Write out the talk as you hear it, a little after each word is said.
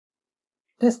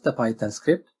Test the Python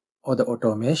script or the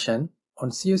automation on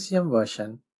CUCM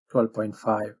version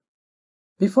 12.5.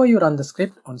 Before you run the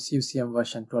script on CUCM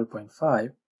version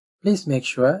 12.5, please make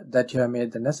sure that you have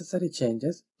made the necessary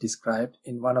changes described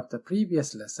in one of the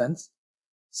previous lessons,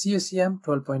 CUCM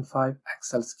 12.5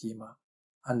 Accel schema,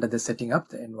 under the setting up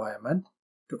the environment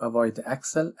to avoid the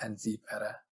Accel and Zeep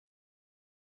error.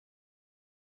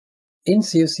 In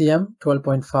CUCM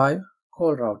 12.5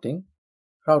 call routing,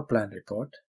 route plan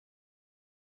report,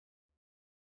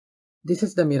 this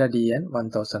is the MirrorDN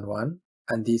 1001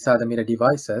 and these are the mirror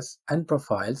devices and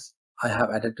profiles I have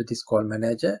added to this call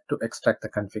manager to extract the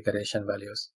configuration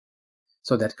values,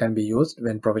 so that can be used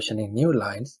when provisioning new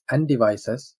lines and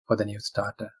devices for the new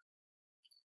starter.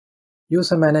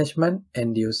 User management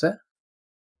end user.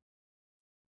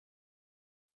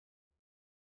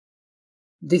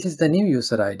 This is the new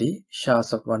user ID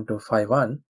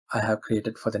SHA-1251 I have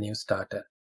created for the new starter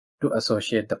to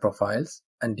associate the profiles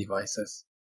and devices.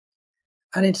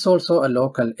 And it's also a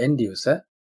local end user.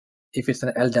 If it's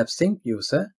an LDAP sync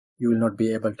user, you will not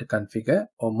be able to configure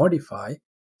or modify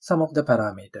some of the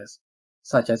parameters,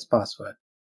 such as password.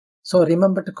 So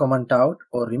remember to comment out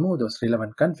or remove those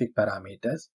relevant config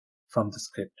parameters from the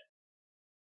script.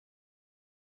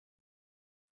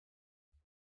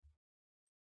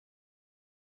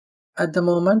 At the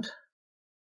moment,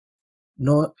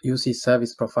 no UC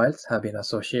service profiles have been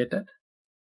associated,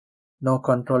 no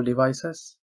control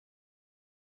devices,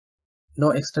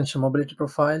 no extension mobility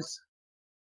profiles,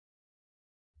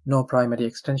 no primary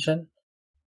extension,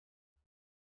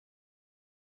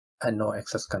 and no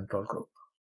access control group.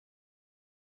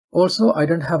 Also, I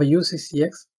don't have a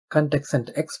UCCX Contact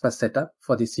Center Express setup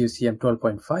for this UCM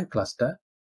 12.5 cluster,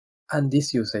 and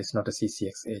this user is not a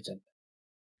CCX agent.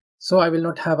 So I will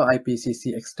not have an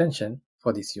IPCC extension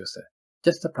for this user,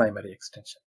 just the primary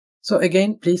extension. So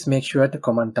again, please make sure to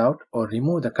comment out or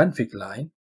remove the config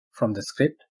line from the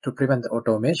script to prevent the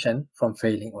automation from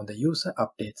failing on the user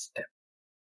update step.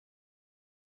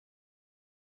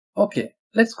 Okay,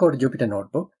 let's go to Jupyter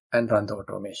Notebook and run the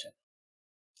automation.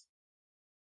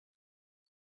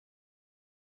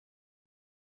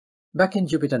 Back in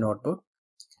Jupyter Notebook,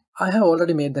 I have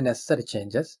already made the necessary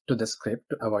changes to the script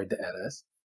to avoid the errors.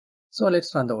 So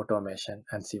let's run the automation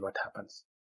and see what happens.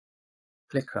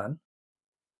 Click Run.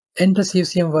 Enter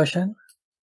CUCM version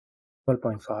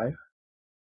 12.5.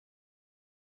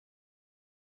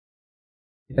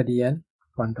 MirrorDN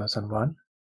 1001.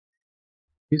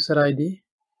 User ID.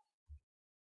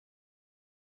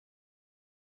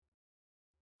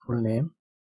 Full name.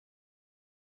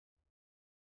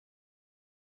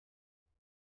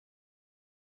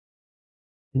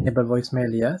 Enable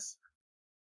voicemail yes.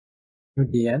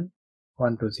 UDN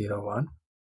 1201.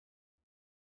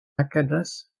 MAC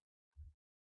address.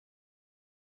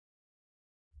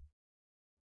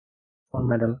 Phone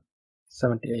model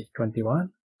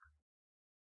 7821.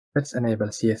 Let's enable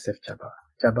CSF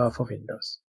Jabber for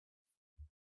Windows.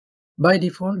 By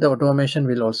default, the automation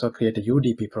will also create a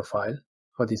UDP profile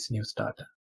for this new starter.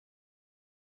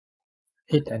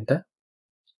 Hit enter.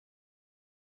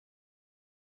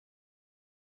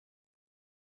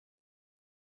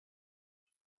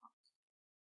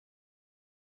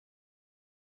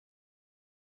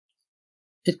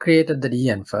 It created the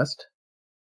DN first,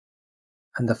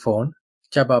 and the phone,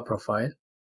 Jabber profile,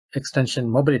 extension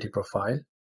mobility profile,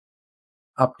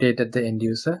 updated the end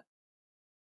user,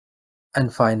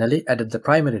 and finally added the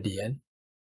primary DN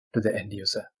to the end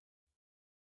user.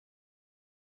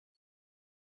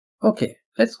 Okay,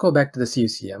 let's go back to the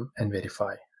CUCM and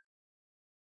verify.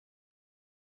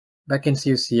 Back in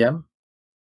CUCM,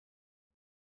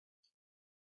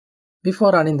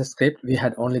 before running the script, we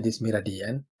had only this mirror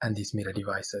DN and these mirror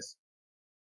devices.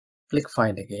 Click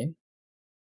Find again.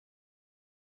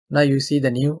 Now you see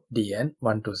the new DN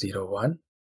 1201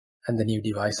 and the new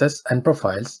devices and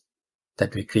profiles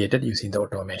that we created using the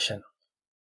automation.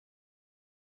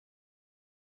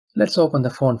 Let's open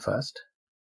the phone first.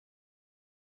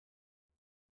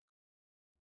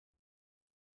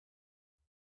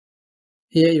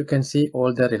 Here you can see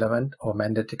all the relevant or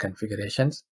mandatory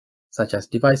configurations such as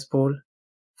device pool,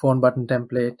 phone button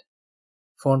template,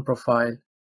 phone profile,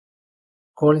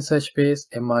 call in search space,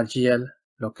 MRGL,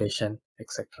 location,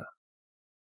 etc.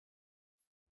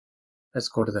 Let's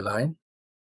go to the line.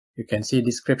 You can see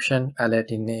description,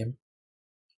 alerting name,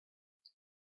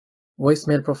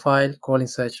 voicemail profile, call in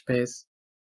search space,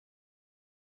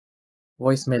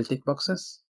 voicemail tick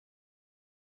boxes,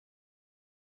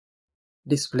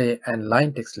 display and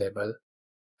line text label,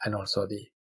 and also the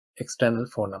external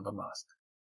phone number mask.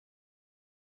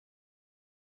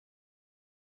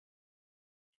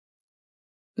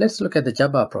 Let's look at the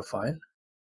Jabber profile.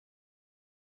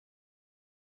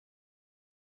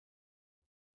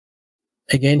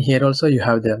 Again, here also you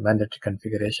have the mandatory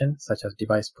configuration such as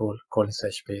device pool, calling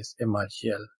search space,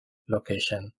 MRGL,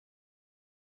 location.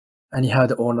 And you have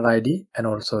the owner ID and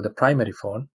also the primary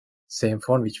phone, same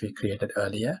phone which we created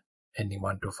earlier, ending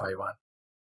 1251.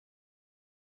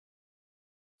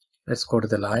 Let's go to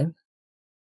the line.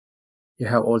 You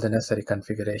have all the necessary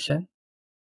configuration.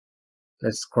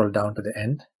 Let's scroll down to the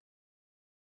end.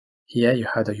 Here you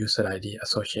have the user ID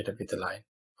associated with the line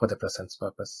for the presence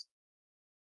purpose.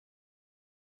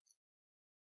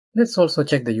 Let's also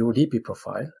check the UDP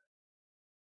profile.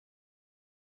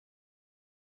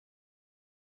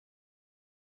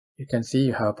 You can see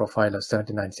you have a profile of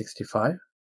 7965.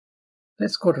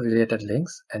 Let's go to related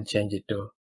links and change it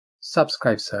to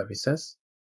subscribe services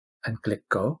and click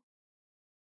go.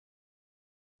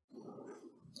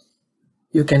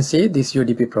 You can see this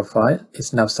UDP profile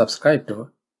is now subscribed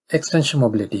to Extension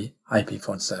Mobility IP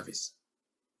phone service.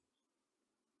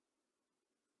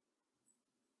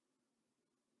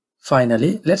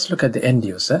 Finally, let's look at the end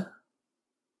user.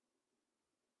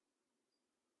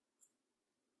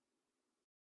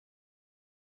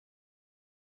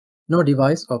 No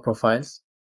device or profiles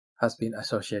has been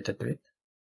associated to it.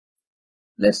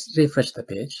 Let's refresh the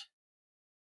page.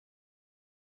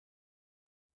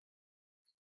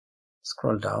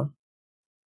 Scroll down.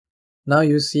 Now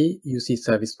you see UC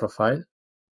service profile.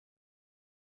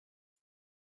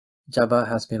 Jabba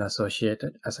has been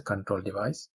associated as a control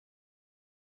device.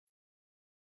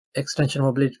 Extension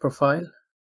mobility profile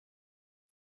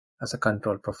as a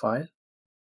control profile.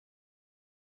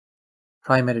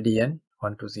 Primary DN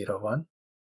 1201.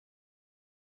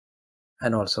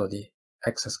 And also the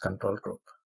access control group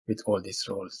with all these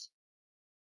roles.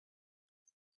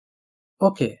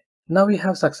 Okay, now we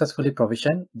have successfully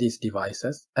provisioned these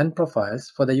devices and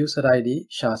profiles for the user ID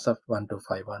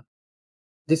SHA-1251.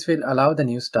 This will allow the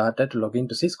new starter to log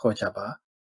into Cisco Jabba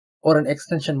or an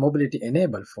extension mobility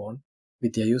enabled phone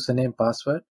with their username,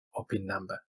 password or PIN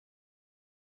number.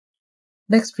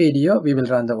 Next video, we will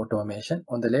run the automation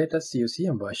on the latest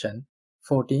CUCM version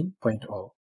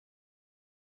 14.0.